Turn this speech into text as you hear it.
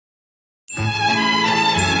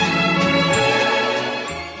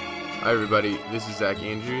Hi everybody, this is Zach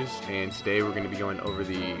Andrews, and today we're going to be going over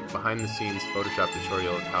the behind-the-scenes Photoshop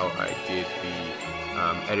tutorial of how I did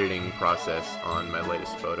the editing process on my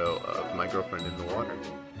latest photo of my girlfriend in the water.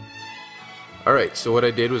 Alright, so what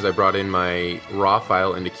I did was I brought in my RAW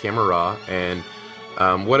file into Camera Raw, and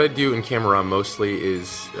what I do in Camera Raw mostly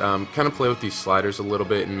is kind of play with these sliders a little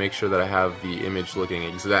bit and make sure that I have the image looking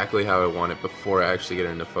exactly how I want it before I actually get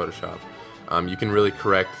into Photoshop. You can really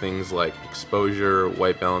correct things like exposure,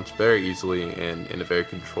 white balance very easily and in a very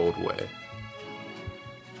controlled way.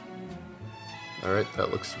 Alright,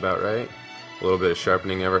 that looks about right. A little bit of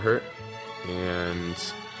sharpening never hurt. And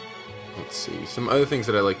let's see, some other things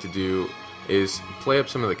that I like to do is play up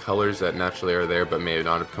some of the colors that naturally are there but may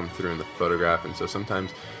not have come through in the photograph, and so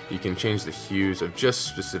sometimes you can change the hues of just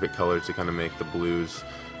specific colors to kind of make the blues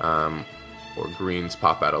or greens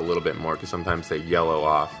pop out a little bit more, because sometimes they yellow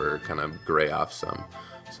off or kind of gray off some.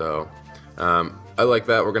 So I like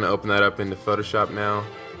that. We're going to open that up into Photoshop now,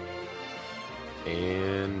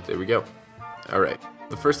 and there we go. Alright,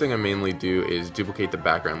 the first thing I mainly do is duplicate the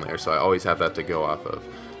background layer, so I always have that to go off of.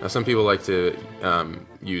 Now some people like to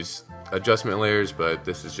use adjustment layers, but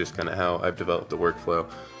this is just kind of how I've developed the workflow.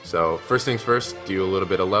 So first things first, do a little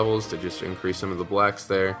bit of levels to just increase some of the blacks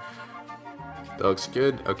there. That looks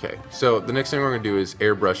good. Okay, so the next thing we're going to do is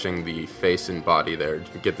airbrushing the face and body there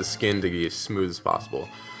to get the skin to be as smooth as possible.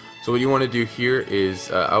 So what you want to do here is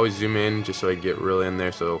I always zoom in just so I get really in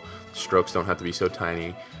there so strokes don't have to be so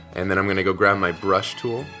tiny. And then I'm going to go grab my brush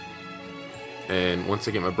tool. And once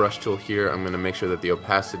I get my brush tool here, I'm going to make sure that the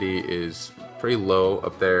opacity is pretty low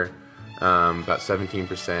up there, about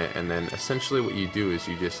 17%. And then essentially what you do is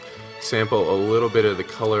you just sample a little bit of the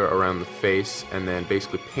color around the face and then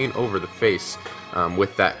basically paint over the face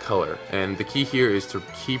with that color. And the key here is to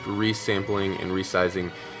keep resampling and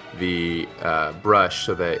resizing the brush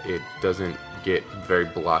so that it doesn't get very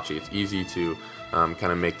blotchy. It's easy to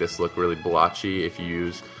kind of make this look really blotchy if you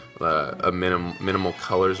use minimal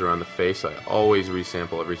colors around the face. So I always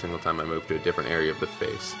resample every single time I move to a different area of the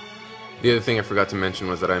face. The other thing I forgot to mention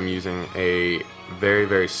was that I'm using a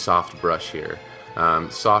very soft brush here.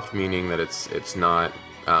 Soft meaning that it's not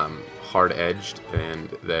hard edged and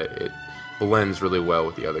that it blends really well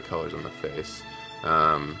with the other colors on the face.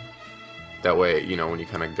 That way, you know, when you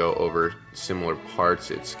kind of go over similar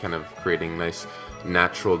parts, it's kind of creating nice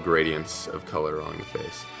natural gradients of color along the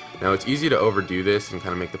face. Now it's easy to overdo this and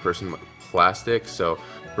kind of make the person look plastic, so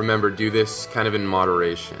remember, do this kind of in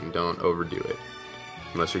moderation. Don't overdo it.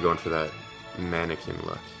 Unless you're going for that mannequin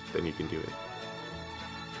look, then you can do it.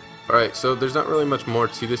 Alright, so there's not really much more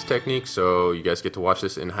to this technique, so you guys get to watch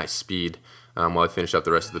this in high speed while I finish up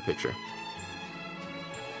the rest of the picture.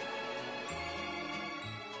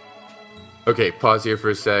 Okay, pause here for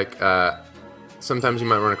a sec. Sometimes you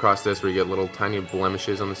might run across this where you get little tiny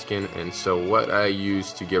blemishes on the skin, and so what I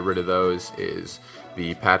use to get rid of those is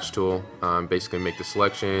the patch tool. Basically make the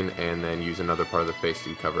selection and then use another part of the face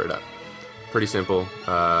to cover it up. Pretty simple.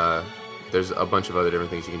 There's a bunch of other different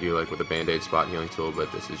things you can do, like with a band-aid spot healing tool, but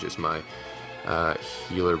this is just my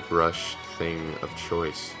healer brush thing of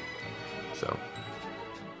choice. So.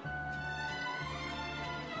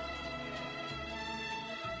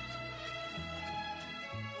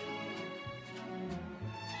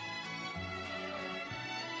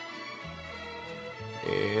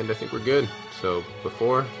 And I think we're good. So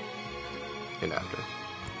before and after.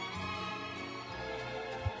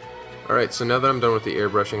 Alright, so now that I'm done with the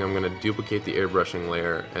airbrushing, I'm going to duplicate the airbrushing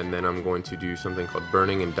layer, and then I'm going to do something called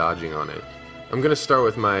burning and dodging on it. I'm going to start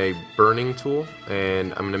with my burning tool,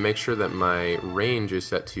 and I'm going to make sure that my range is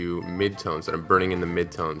set to midtones, that I'm burning in the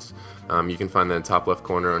midtones. You can find that in the top left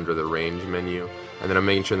corner under the range menu. And then I'm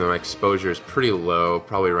making sure that my exposure is pretty low,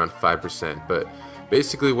 probably around 5%. But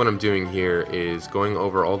basically what I'm doing here is going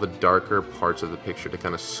over all the darker parts of the picture to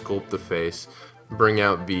kind of sculpt the face, bring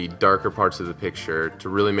out the darker parts of the picture to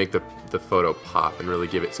really make the photo pop and really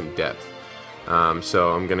give it some depth.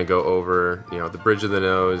 So I'm going to go over, you know, the bridge of the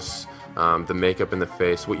nose, the makeup in the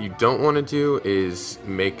face. What you don't want to do is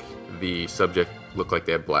make the subject look like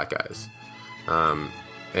they have black eyes.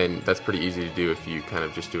 And that's pretty easy to do if you kind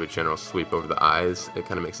of just do a general sweep over the eyes. It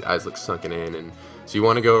kind of makes the eyes look sunken in, and so you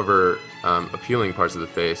want to go over appealing parts of the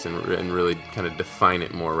face and really kind of define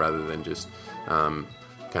it more rather than just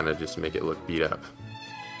kind of just make it look beat up.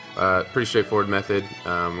 Pretty straightforward method.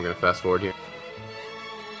 We're going to fast forward here.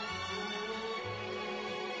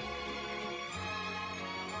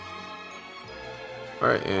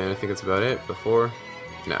 Alright, and I think that's about it. Before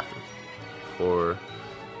and after. Before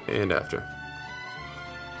and after.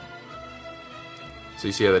 So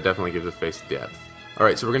you see how that definitely gives the face depth.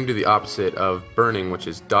 Alright, so we're going to do the opposite of burning, which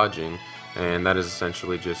is dodging. and that is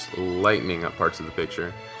essentially just lightening up parts of the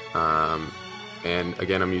picture. And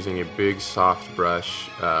again, I'm using a big soft brush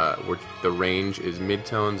where the range is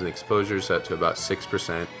midtones and exposure set to about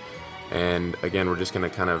 6%. And again, we're just going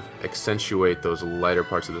to kind of accentuate those lighter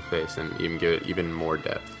parts of the face and even give it even more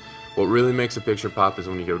depth. What really makes a picture pop is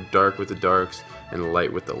when you go dark with the darks and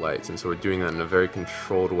light with the lights. And so we're doing that in a very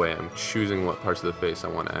controlled way. I'm choosing what parts of the face I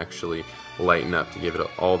want to actually lighten up to give it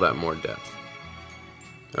all that more depth.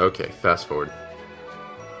 Okay, fast forward.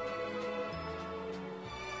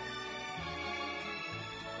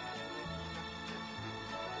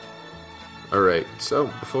 Alright, so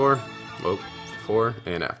before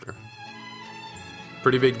and after.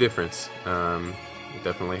 Pretty big difference. It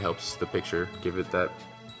definitely helps the picture give it that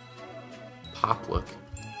pop look.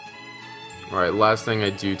 Alright, last thing I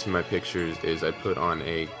do to my pictures is I put on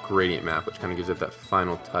a gradient map, which kind of gives it that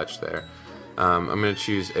final touch there. I'm going to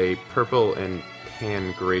choose a purple and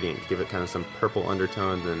tan gradient to give it kind of some purple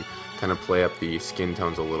undertones and kind of play up the skin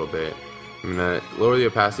tones a little bit. I'm going to lower the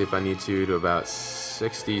opacity if I need to about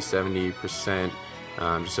 60-70%,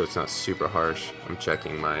 just so it's not super harsh. I'm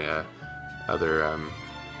checking my other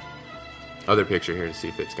picture here to see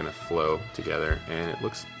if it's going to flow together, and it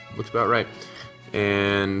looks about right.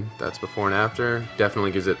 And that's before and after.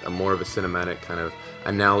 Definitely gives it a more of a cinematic kind of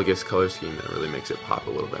analogous color scheme that really makes it pop a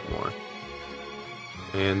little bit more.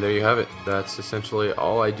 And there you have it. That's essentially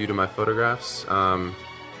all I do to my photographs,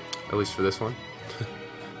 at least for this one.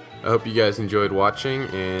 I hope you guys enjoyed watching,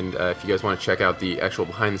 and if you guys want to check out the actual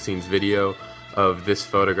behind-the-scenes video of this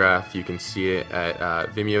photograph, you can see it at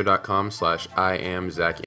vimeo.com/IamZach.